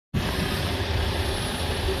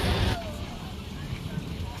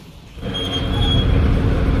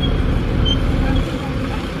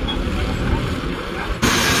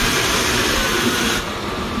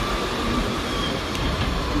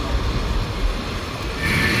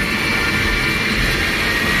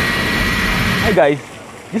Hi guys,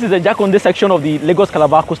 this is the Jakande section of the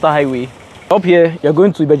Lagos-Calabar coastal highway. Up here, you're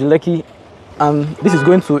going to Ibejuleki, and this is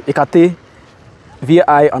going to Ekate,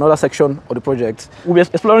 VI, another section of the project. We'll be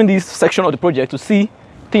exploring this section of the project to see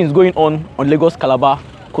things going on Lagos-Calabar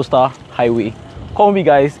coastal highway. Come with me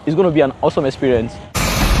guys, it's going to be an awesome experience.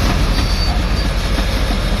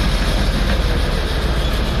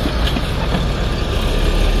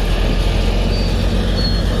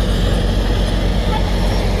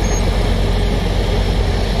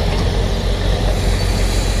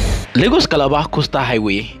 Lagos-Calabar Coastal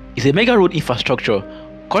Highway is a mega road infrastructure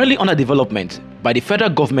currently under development by the federal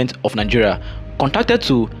government of Nigeria, contracted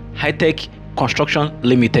to High-Tech Construction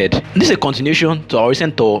Limited. This is a continuation to our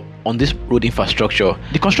recent tour on this road infrastructure.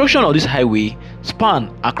 The construction of this highway spans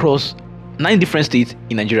across 9 different states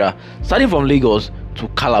in Nigeria, starting from Lagos to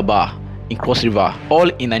Calabar in Cross River, all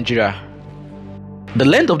in Nigeria. The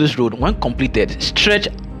length of this road, when completed, stretched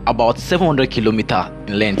about 700 kilometers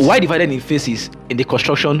in length, while divided in phases in the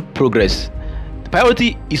construction progress. The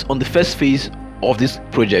priority is on the first phase of this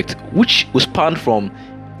project, which will span from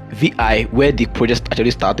VI, where the project actually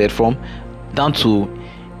started from, down to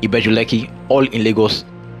Ibejuleki, all in Lagos,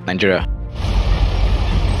 Nigeria.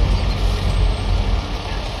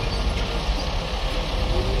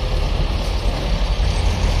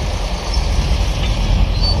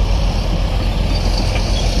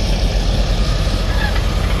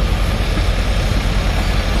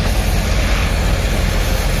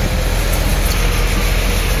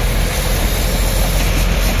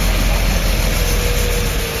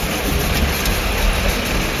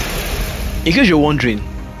 In case you're wondering,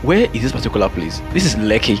 where is this particular place? This is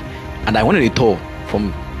Lekki, and I wanted a tour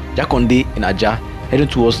from Jakande in Aja heading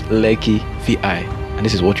towards Lekki VI, and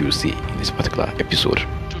this is what you'll see in this particular episode.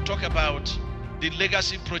 To talk about the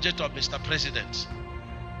legacy project of Mr. President.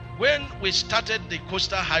 When we started the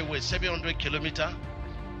coastal highway, 700 kilometers,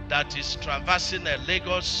 that is traversing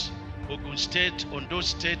Lagos, Ogun State, Ondo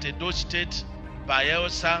State, Edo State,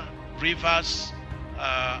 Bayelsa, Rivers,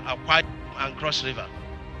 Akwa, and Cross River.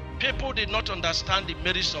 People did not understand the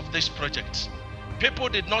merits of this project. People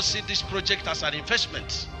did not see this project as an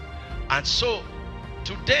investment. And so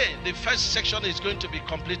today, the first section is going to be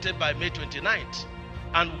completed by May 29th.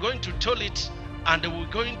 And we're going to toll it, and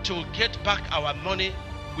we're going to get back our money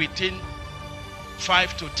within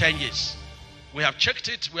 5 to 10 years. We have checked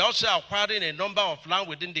it. We're also acquiring a number of land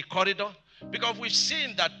within the corridor, because we've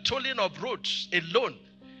seen that tolling of roads alone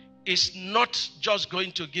is not just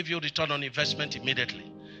going to give you return on investment immediately.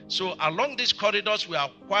 So along these corridors, we are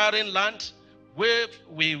acquiring land where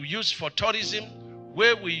we use for tourism,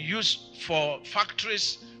 where we use for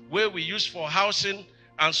factories, where we use for housing,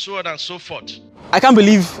 and so on and so forth. I can't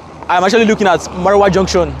believe I'm actually looking at Marwa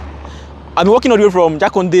Junction. I've been walking all the way from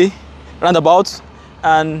Jakande roundabout,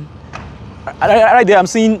 and right there I'm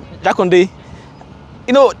seeing Jakande.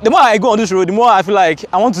 You know, the more I go on this road, the more I feel like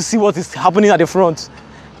I want to see what is happening at the front.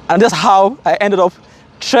 And that's how I ended up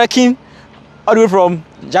trekking all the way from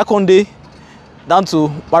Jakande down to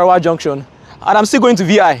Marwa Junction, and I'm still going to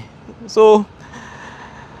VI. So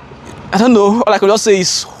I don't know, all I could just say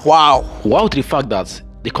is wow. Wow to the fact that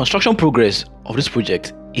the construction progress of this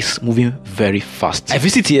project is moving very fast. I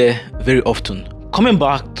visit here very often, coming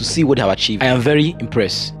back to see what they have achieved. I am very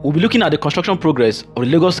impressed. We'll be looking at the construction progress of the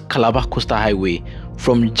Lagos-Calabar Coastal Highway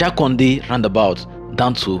from Jakande roundabout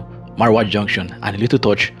down to Marwa Junction, and a little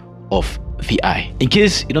touch of VI. In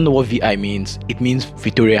case you don't know what VI means, it means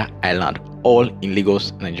Victoria Island, all in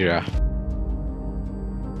Lagos, Nigeria.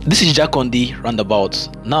 This is Jakande roundabout.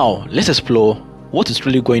 Now let's explore what is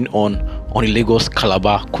really going on the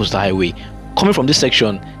Lagos-Calabar Coastal Highway, coming from this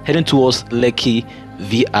section heading towards Lekki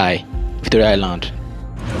VI, Victoria Island.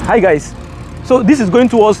 Hi guys, so this is going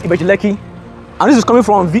towards Ibejuleki, and this is coming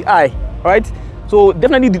from VI, right? So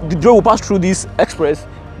definitely the road will pass through this express,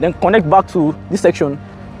 then connect back to this section.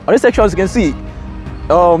 On this section, as you can see,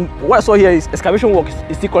 what I saw here is excavation work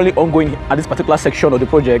is still currently ongoing at this particular section of the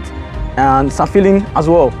project, and sand filling as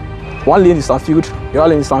well. One lane is sand filled, the other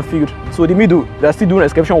lane is sand filled. So in the middle, they are still doing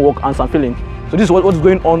excavation work and sand filling. So this is what is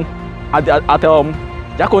going on at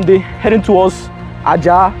Jakande, heading towards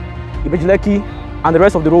Aja, Ibejuleki, and the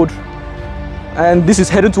rest of the road. And this is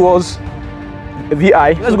heading towards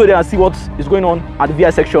VI. Let's go there and see what is going on at the VI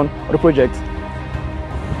section of the project.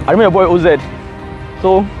 I remember your boy OZ.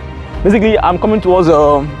 So basically, I'm coming towards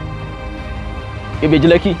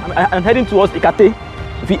Ibejuleki. I'm heading towards Ekate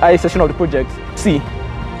VI section of the project. See,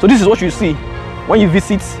 so this is what you see when you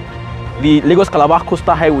visit the Lagos-Calabar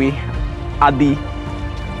Coastal Highway at the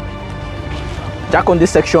Jakande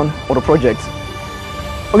section of the project.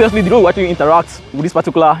 Obviously, the road will actually interact with this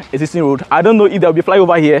particular existing road. I don't know if there will be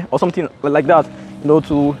flyover here or something like that, you know,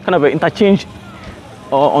 to kind of interchange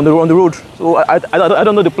on the road. So I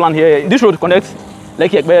don't know the plan here. This road connects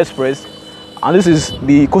Lekki-Egbe Express, and this is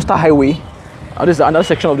the coastal highway. And this is another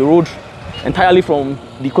section of the road entirely from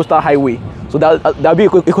the coastal highway. So there'll be a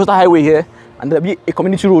coastal highway here, and there'll be a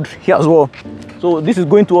community road here as well. So this is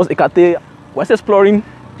going towards Ekate. We're just exploring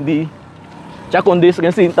the Jakande. So you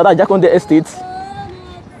can see that Jakande estate.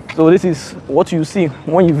 So this is what you see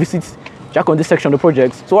when you visit Jakande section of the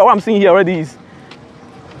project. So what I'm seeing here already is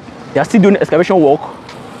they are still doing excavation work,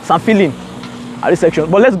 some filling at this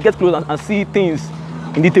section. But let's get close and see things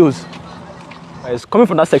in details. Guys, coming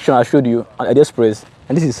from that section I showed you at the express,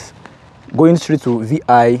 and this is going straight to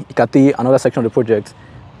VI, Ikate, another section of the project.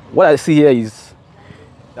 What I see here is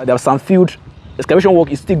that there are some field excavation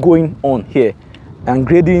work is still going on here, and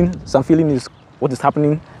grading, some filling is what is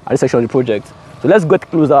happening at this section of the project. So let's get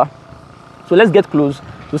closer. So let's get close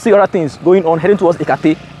to see other things going on, heading towards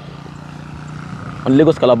Ikate on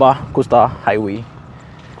Lagos-Calabar coastal highway.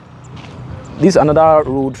 This is another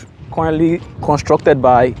road currently constructed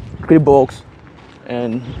by Box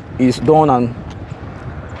and is done and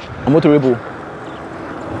motorable.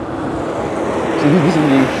 So this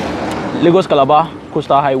is the Lagos-Calabar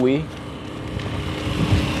coastal highway.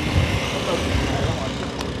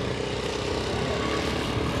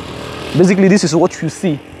 Basically, this is what you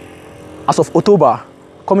see as of October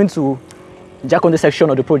coming to Jakande section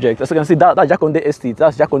of the project. As you can see, that Jakande estate,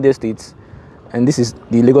 that's Jakande estate, and this is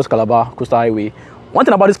the Lagos-Calabar coastal highway. One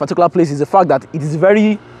thing about this particular place is the fact that it is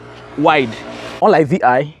very wide. Unlike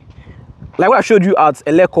VI, like what I showed you at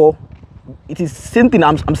Eleko, it is same thing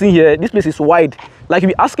I'm seeing here. This place is wide. Like, if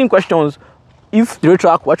you're asking questions, if the rail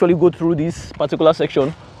track will actually go through this particular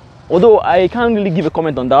section, although I can't really give a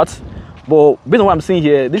comment on that, but based on what I'm seeing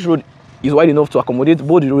here, this road is wide enough to accommodate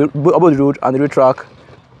both the road and the rail track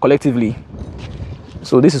collectively.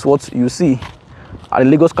 So this is what you see at the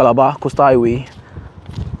Lagos-Calabar coastal highway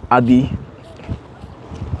at the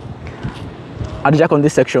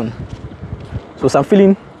Jakande section. So some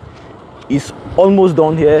filling is almost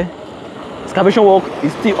done here. Excavation work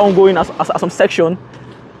is still ongoing as some section.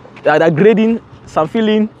 They're grading, some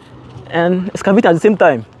filling, and excavating at the same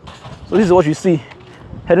time. So this is what you see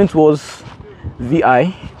heading towards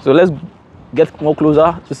VI. So let's get more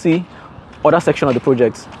closer to see other section of the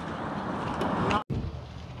project.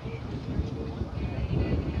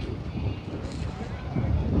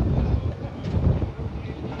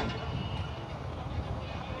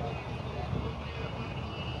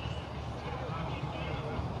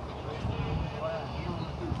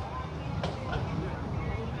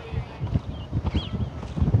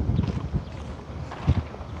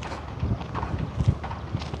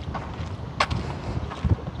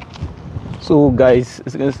 So guys,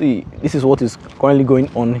 as you can see, this is what is currently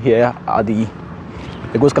going on here at the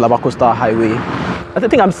Lagos-Calabar coastal highway. I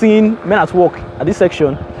think I'm seeing men at work at this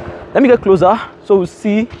section. Let me get closer so we'll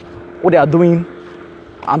see what they are doing.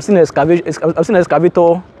 I'm seeing an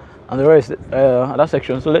excavator and the rest at that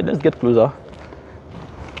section. So let's get closer.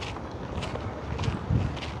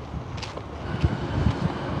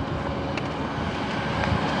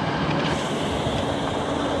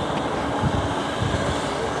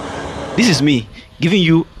 This is me giving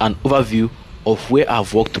you an overview of where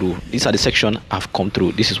I've walked through. These are the section I've come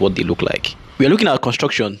through. This is what they look like. We are looking at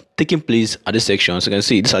construction taking place at this section. So you can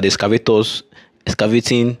see these are the excavators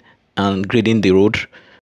excavating and grading the road.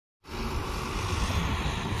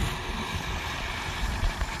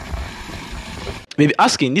 Maybe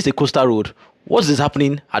asking, this is a coastal road. What is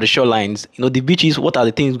happening at the shorelines? You know, the beaches, what are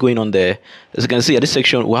the things going on there? As you can see at this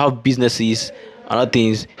section, we have businesses and other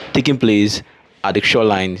things taking place at the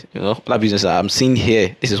shoreline. You know, that business I'm seeing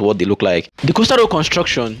here, this is what they look like. The coastal road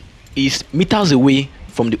construction is meters away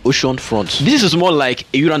from the ocean front. This is more like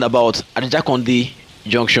a roundabout at the Jakande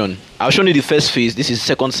junction. I've shown you the first phase. This is the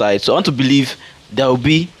second side. So I want to believe there will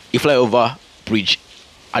be a flyover bridge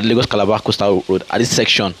at the Lagos-Calabar coastal road at this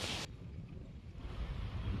section.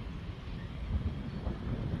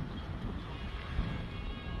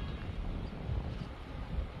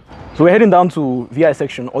 So we're heading down to VI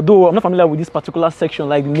section. Although I'm not familiar with this particular section,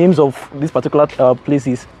 like the names of these particular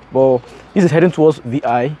places, but this is heading towards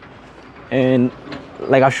VI, and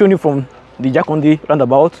like I've shown you from the Jakande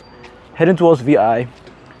roundabout, heading towards VI,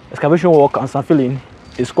 excavation work and some filling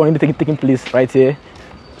is currently taking place right here.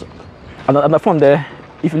 And from there,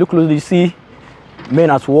 if you look closely, you see men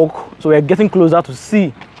at work. So we're getting closer to see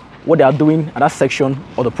what they are doing at that section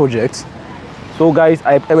of the project. So guys,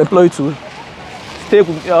 I implore you to stay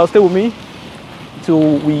with me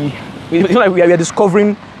till we are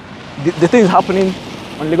discovering the things happening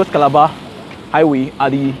on Lagos-Calabar highway at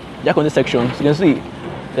the Jakande section. So you can see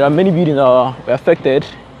there are many buildings that were affected.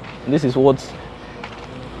 And this is what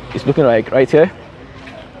it's looking like right here.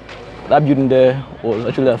 That building there was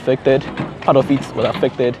actually affected. Part of it was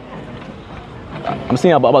affected. I'm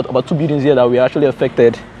seeing about 2 buildings here that were actually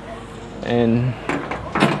affected, and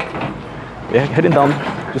we're heading down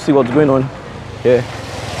to see what's going on here.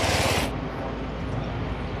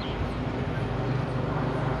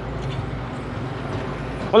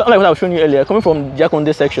 Like what I was showing you earlier, coming from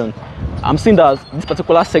Jakande section, I'm seeing that this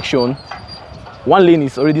particular section, one lane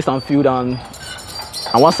is already sand-filled, and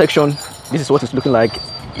one section, this is what it's looking like.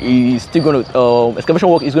 Is still going to excavation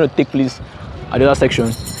work is going to take place at the other section,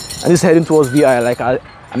 and this is heading towards VI. Like I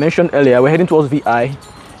mentioned earlier, we're heading towards VI,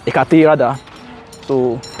 Ekate rather.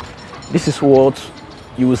 So this is what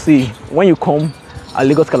you will see when you come at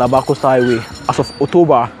Lagos-Calabar Coastal Highway as of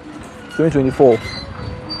October 2024.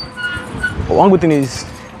 But one good thing is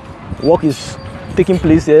work is taking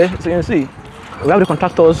place here. So you can see we have the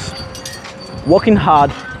contractors working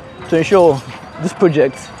hard to ensure this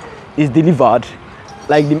project is delivered.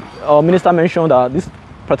 Like the minister mentioned, that this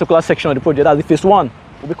particular section of the project, as the phase 1,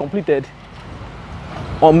 will be completed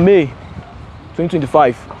on May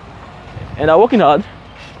 2025, and are working hard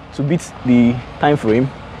to beat the time frame.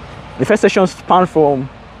 The first section spanned from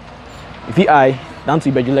VI down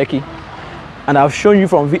to Ibejuleki, and I've shown you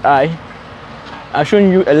from VI. I've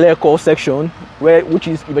shown you a layer core section which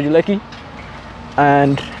is Ibejuleki,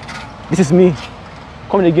 and this is me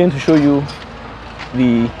coming again to show you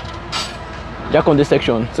the Jakande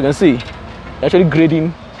section. So you can see they're actually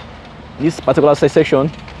grading this particular section,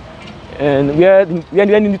 and where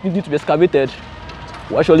need to be excavated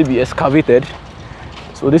will actually be excavated.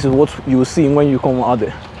 So this is what you will see when you come out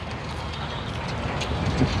there.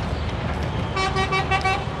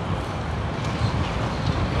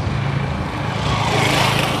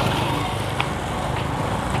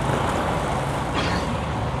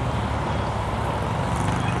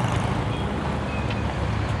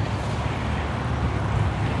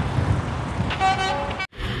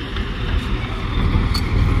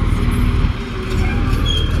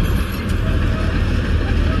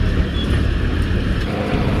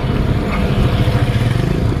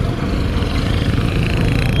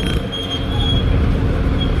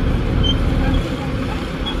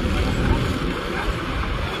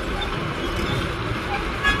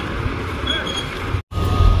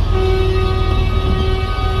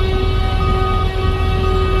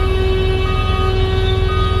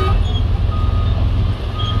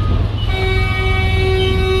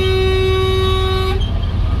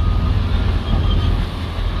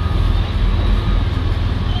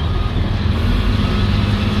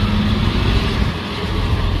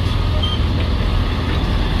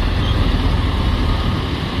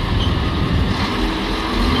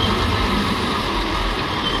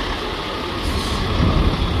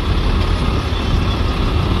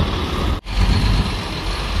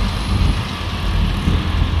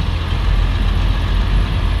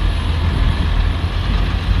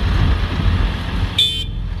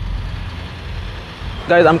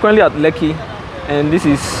 Guys, I'm currently at Lekki, and this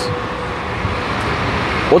is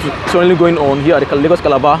what's currently going on here at the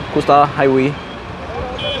Lagos-Calabar Coastal Highway.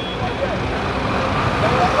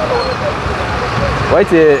 Right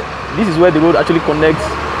here, this is where the road actually connects.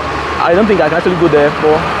 I don't think I can actually go there,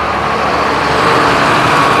 but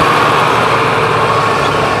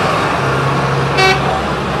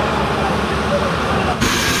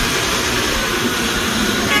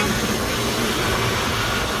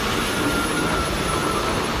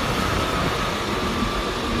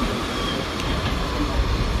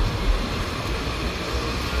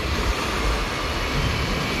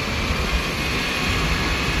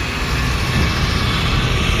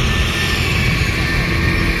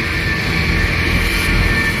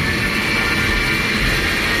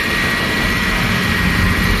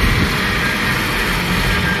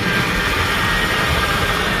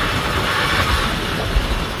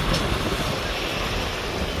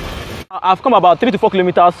I've come about 3 to 4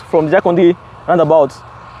 kilometers from the Jakande roundabout,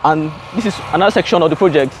 and this is another section of the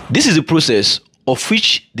project. This is the process of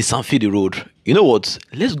which they sand-fill the road. You know what?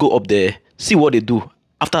 Let's go up there, see what they do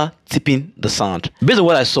after tipping the sand. Based on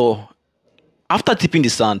what I saw, after tipping the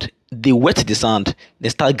sand, they wet the sand, they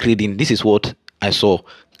start grading. This is what I saw,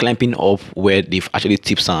 climbing up where they've actually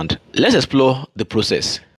tipped sand. Let's explore the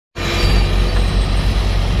process.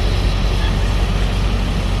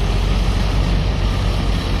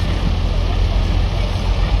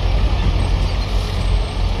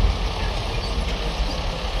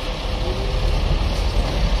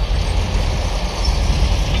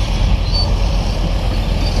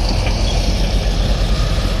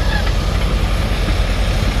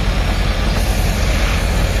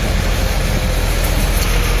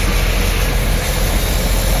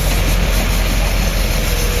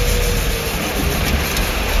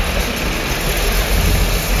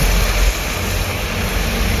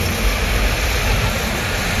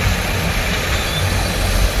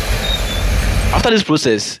 After this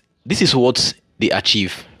process, this is what they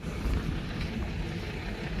achieve.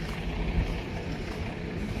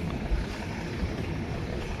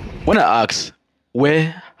 When I asked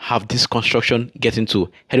where have this construction getting to,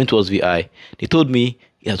 heading towards VI, they told me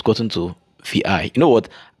it has gotten to VI. You know what?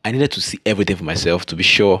 I needed to see everything for myself to be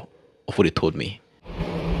sure of what they told me.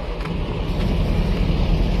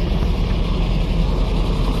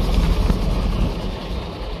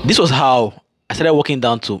 This was how I started walking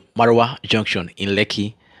down to Marwa Junction in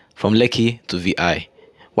Lekki, from Lekki to VI.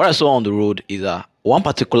 What I saw on the road is one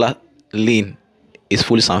particular lane is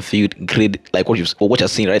fully sand-filled, grade, like what you're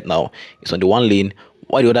seeing right now. It's on the one lane,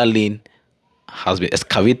 while the other lane has been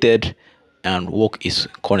excavated and work is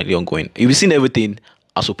currently ongoing. You'll be seeing everything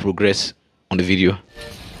as we progress on the video.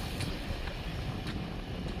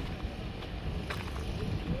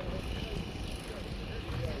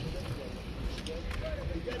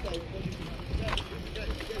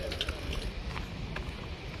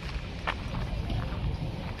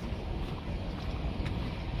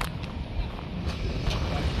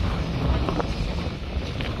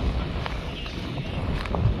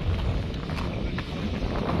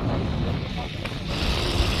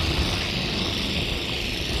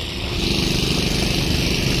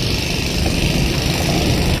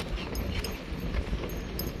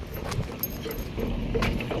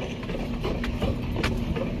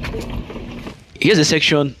 Here's a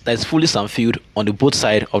section that is fully sand-filled on the both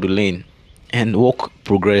sides of the lane, and work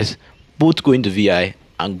progress both going to VI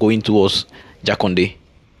and going towards Jakande.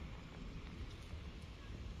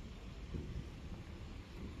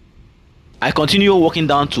 I continue walking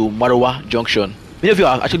down to Marwa Junction. Many of you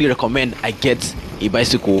actually recommend I get a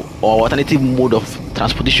bicycle or alternative mode of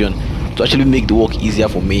transportation to actually make the work easier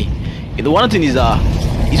for me. And the one thing is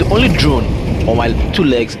it's only drone on my two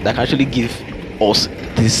legs that can actually give us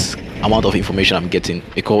this amount of information I'm getting,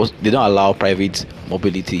 because they don't allow private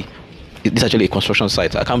mobility. This is actually a construction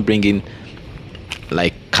site. I can't bring in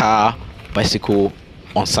like car, bicycle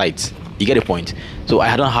on site. You get the point? So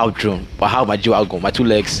I don't have drone, but I have my G-Wagon, my two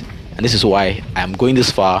legs, and this is why I'm going this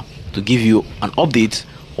far to give you an update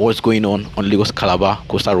on what's going on Lagos-Calabar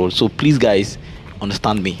coastal road. So please guys,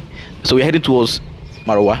 understand me. So we're heading towards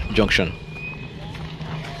Marwa Junction.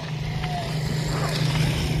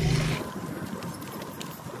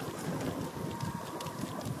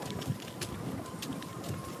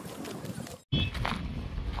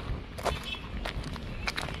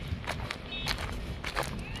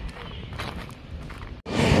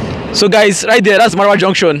 So guys, right there, that's Marwa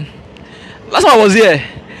Junction. Last time I was here,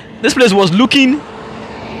 this place was looking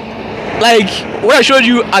like what I showed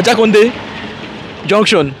you at Jakande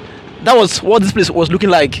Junction. That was what this place was looking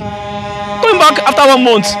like. Coming back after 1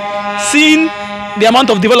 month, seeing the amount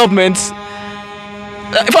of development,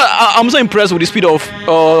 in fact, I'm so impressed with the speed of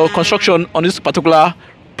construction on this particular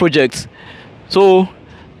project. So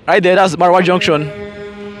right there, that's Marwa Junction.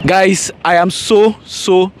 Guys, I am so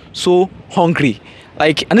hungry.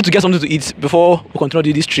 Like, I need to get something to eat before we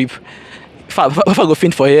continue this trip. If I go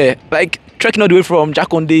faint for here, like trekking all the way from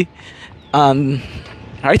Jakande, and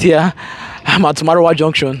right here I'm at Marwa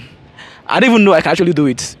Junction. I didn't even know I can actually do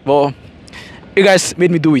it, but you guys made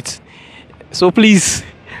me do it. So please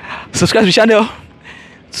subscribe to the channel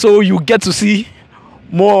so you get to see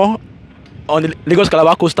more on the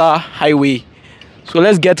Lagos-Calabar coastal highway. So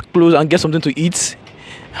let's get close and get something to eat.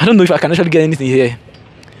 I don't know if I can actually get anything here.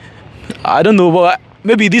 I don't know, but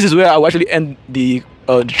maybe this is where I will actually end the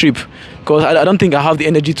trip, because I don't think I have the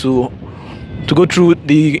energy to go through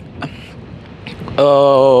the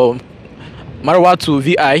Marwa to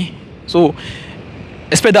VI. So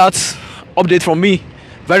expect that update from me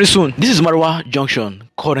very soon. This is Marwa Junction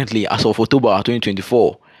currently as of October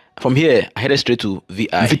 2024. From here, I headed straight to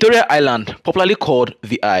VI. Victoria Island, popularly called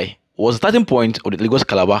VI, was the starting point of the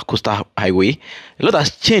Lagos-Calabar coastal highway. A lot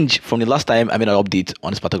has changed from the last time I made an update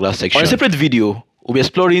on this particular section. On a separate video, we'll be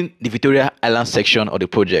exploring the Victoria Island section of the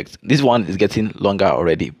project. This one is getting longer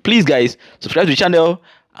already. Please guys, subscribe to the channel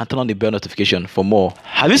and turn on the bell notification for more.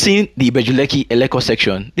 Have you seen the Ibejuleki Eleko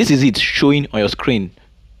section? This is it showing on your screen.